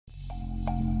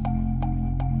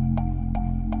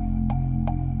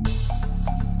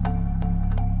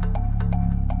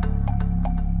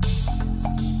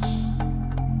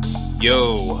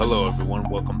Yo, hello everyone.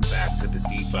 Welcome back to the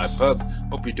DeFi Pub.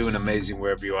 Hope you're doing amazing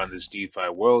wherever you are in this DeFi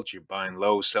world. You're buying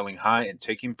low, selling high, and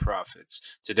taking profits.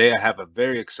 Today I have a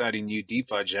very exciting new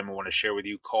DeFi gem I want to share with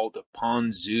you called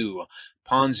Ponzu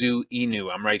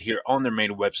Inu. I'm right here on their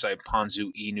main website,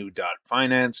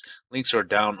 PonzuInu.finance. Links are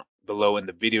down below in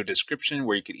the video description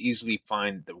where you can easily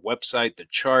find the website, the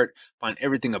chart, find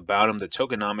everything about them, the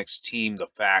tokenomics team, the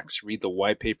facts, read the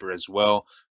white paper as well.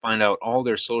 Find out all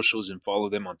their socials and follow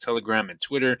them on Telegram and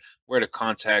Twitter, where to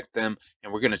contact them.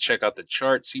 And we're going to check out the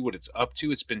chart, see what it's up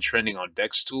to. It's been trending on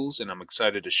Dex Tools, and I'm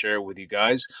excited to share it with you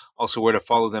guys. Also, where to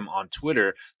follow them on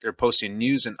Twitter. They're posting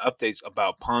news and updates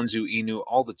about Ponzu Inu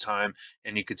all the time,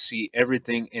 and you could see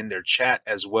everything in their chat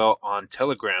as well on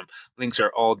Telegram. Links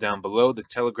are all down below. The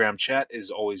Telegram chat is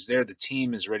always there. The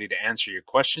team is ready to answer your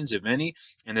questions, if any,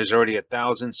 and there's already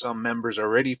 1,000 some members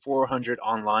already, 400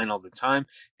 online all the time,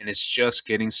 and it's just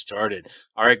getting started.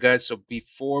 All right, guys, so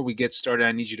before we get started,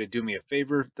 I need you to do me a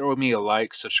favor, throw me a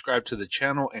like, subscribe to the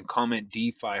channel, and comment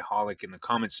DEFI-HOLIC in the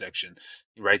comment section.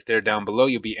 Right there down below,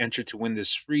 you'll be entered to win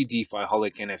this free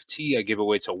DEFI-HOLIC NFT. I give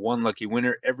away to one lucky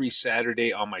winner every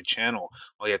Saturday on my channel.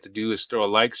 All you have to do is throw a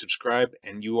like, subscribe,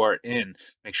 and you are in.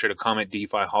 Make sure to comment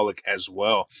DEFI-HOLIC as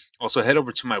well. Also, head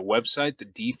over to my website, the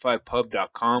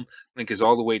DeFiPub.com. Link is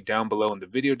all the way down below in the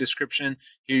video description.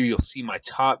 Here you'll see my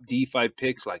top DeFi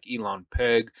picks like Elon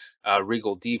Peg,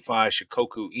 Regal DeFi,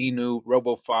 Shikoku Inu,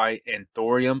 RoboFi, and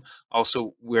Thorium.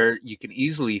 Also, where you can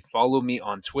easily follow me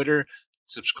on Twitter,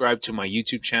 subscribe to my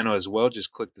YouTube channel as well.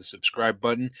 Just click the subscribe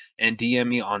button and DM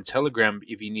me on Telegram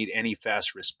if you need any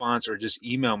fast response, or just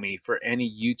email me for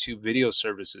any YouTube video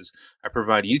services. I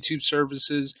provide YouTube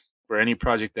services for any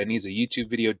project that needs a YouTube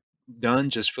video done.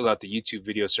 Just fill out the YouTube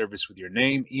video service with your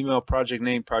name, email, project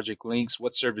name, project links,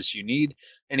 what service you need.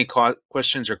 Any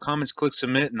questions or comments, click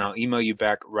submit, and I'll email you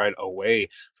back right away.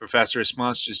 For faster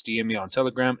response, just DM me on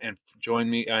Telegram and join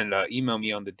me and email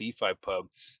me on the DeFi Pub.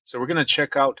 So we're going to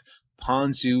check out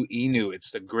Ponzu Inu.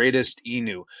 It's the greatest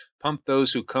Inu. Pump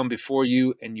those who come before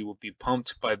you, and you will be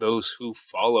pumped by those who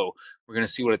follow. We're going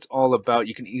to see what it's all about.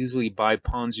 You can easily buy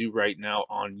Ponzu right now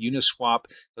on Uniswap.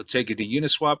 They'll take you to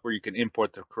Uniswap where you can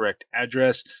import the correct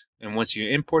address. And once you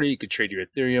import it, you can trade your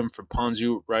Ethereum for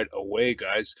Ponzu right away,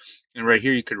 guys. And right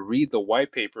here, you can read the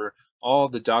white paper. All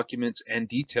the documents and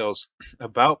details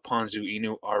about Ponzu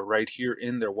Inu are right here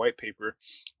in their white paper.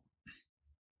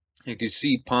 You can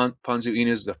see Ponzu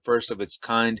Inu is the first of its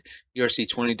kind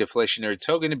ERC20 deflationary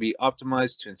token to be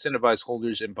optimized to incentivize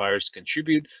holders and buyers to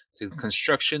contribute to the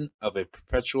construction of a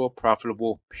perpetual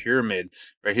profitable pyramid.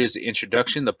 Right here's the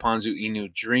introduction, the Ponzu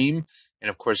Inu dream. And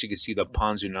of course, you can see the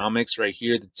Ponzunomics right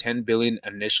here, the 10 billion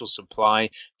initial supply,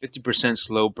 50%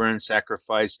 slow burn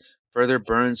sacrifice, further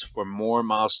burns for more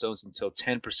milestones until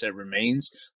 10% remains,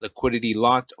 liquidity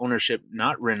locked, ownership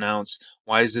not renounced.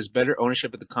 Why is this better?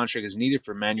 Ownership of the contract is needed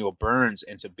for manual burns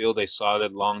and to build a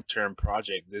solid long-term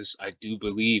project. This, I do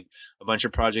believe, a bunch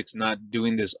of projects not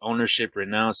doing this ownership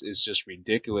renounce is just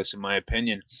ridiculous in my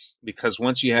opinion, because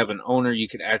once you have an owner, you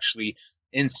could actually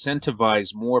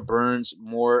incentivize more burns,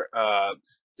 more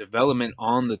development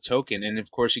on the token. And of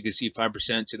course, you can see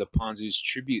 5% to the Ponzu's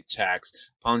tribute tax.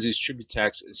 Ponzu's tribute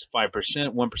tax is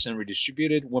 5%, 1%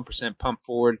 redistributed, 1% pump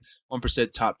forward,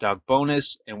 1% top dog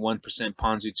bonus, and 1%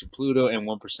 Ponzu to Pluto, and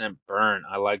 1% burn.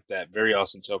 I like that. Very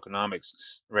awesome tokenomics.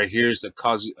 Right here is the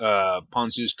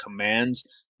Ponzu's commands.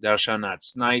 Thou shalt not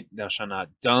snipe, thou shalt not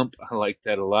dump. I like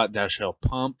that a lot. Thou shalt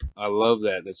pump. I love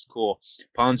that. That's cool.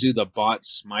 Ponzu the bot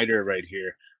smiter right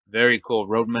here. Very cool.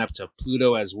 Roadmap to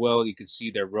Pluto as well. You can see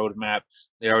their roadmap.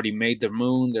 They already made the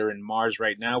moon. They're in Mars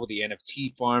right now with the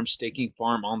NFT farm, staking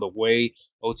farm on the way,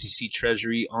 OTC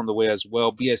Treasury on the way as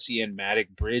well, BSC and Matic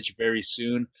Bridge very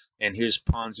soon. And here's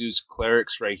Ponzu's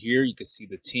clerics right here. You can see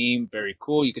the team. Very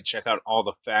cool. You can check out all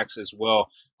the facts as well.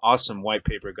 Awesome white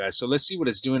paper, guys. So let's see what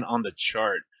it's doing on the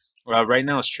chart. Right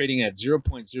now it's trading at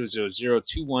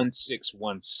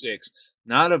 0.000211616.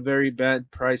 Not a very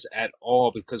bad price at all,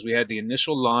 because we had the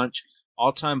initial launch,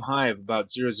 all-time high of about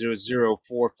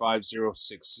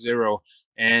 0.0045060,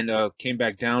 and came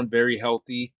back down very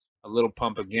healthy. A little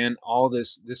pump again. All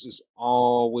this is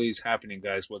always happening,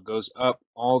 guys. What goes up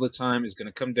all the time is going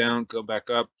to come down, go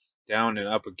back up, down, and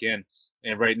up again.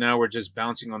 And right now we're just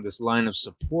bouncing on this line of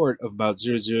support of about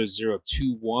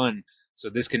 0.00021. So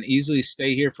this can easily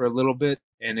stay here for a little bit,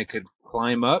 and it could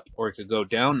climb up or it could go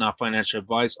down. Not financial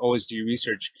advice, always do your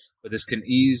research, but this can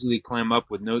easily climb up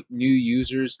with no new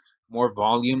users, more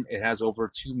volume. It has over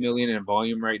 2 million in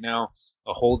volume right now.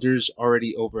 Holders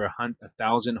already over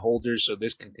 1,000 holders, so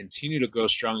this can continue to go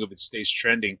strong if it stays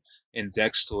trending.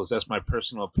 index tools. That's my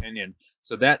personal opinion.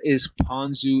 So that is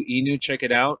Ponzu Inu. Check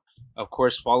it out. Of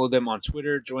course, follow them on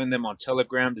Twitter, join them on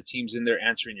Telegram. The team's in there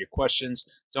answering your questions.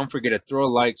 Don't forget to throw a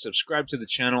like, subscribe to the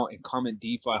channel, and comment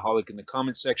DeFi-Holic in the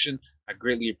comment section. I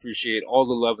greatly appreciate all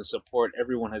the love and support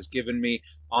everyone has given me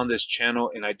on this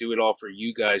channel, and I do it all for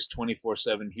you guys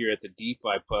 24/7 here at the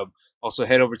DeFi Pub. Also,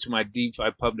 head over to my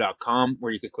DeFiPub.com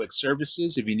where you can click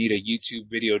services. If you need a YouTube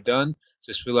video done,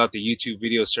 just fill out the YouTube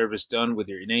video service done with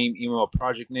your name, email,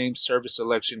 project name, service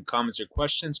selection, comments, or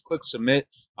questions. Click submit.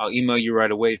 I'll email you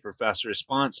right away for faster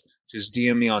response. Just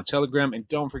DM me on Telegram, and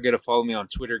don't forget to follow me on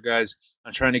Twitter, guys.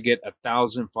 I'm trying to get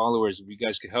 1,000 followers. If you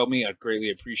guys could help me, I'd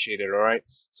greatly appreciate it. All right.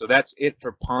 So that's it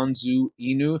for Ponzu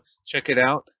Inu. Check it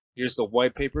out. Here's the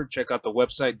white paper. Check out the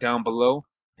website down below,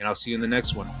 and I'll see you in the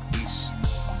next one.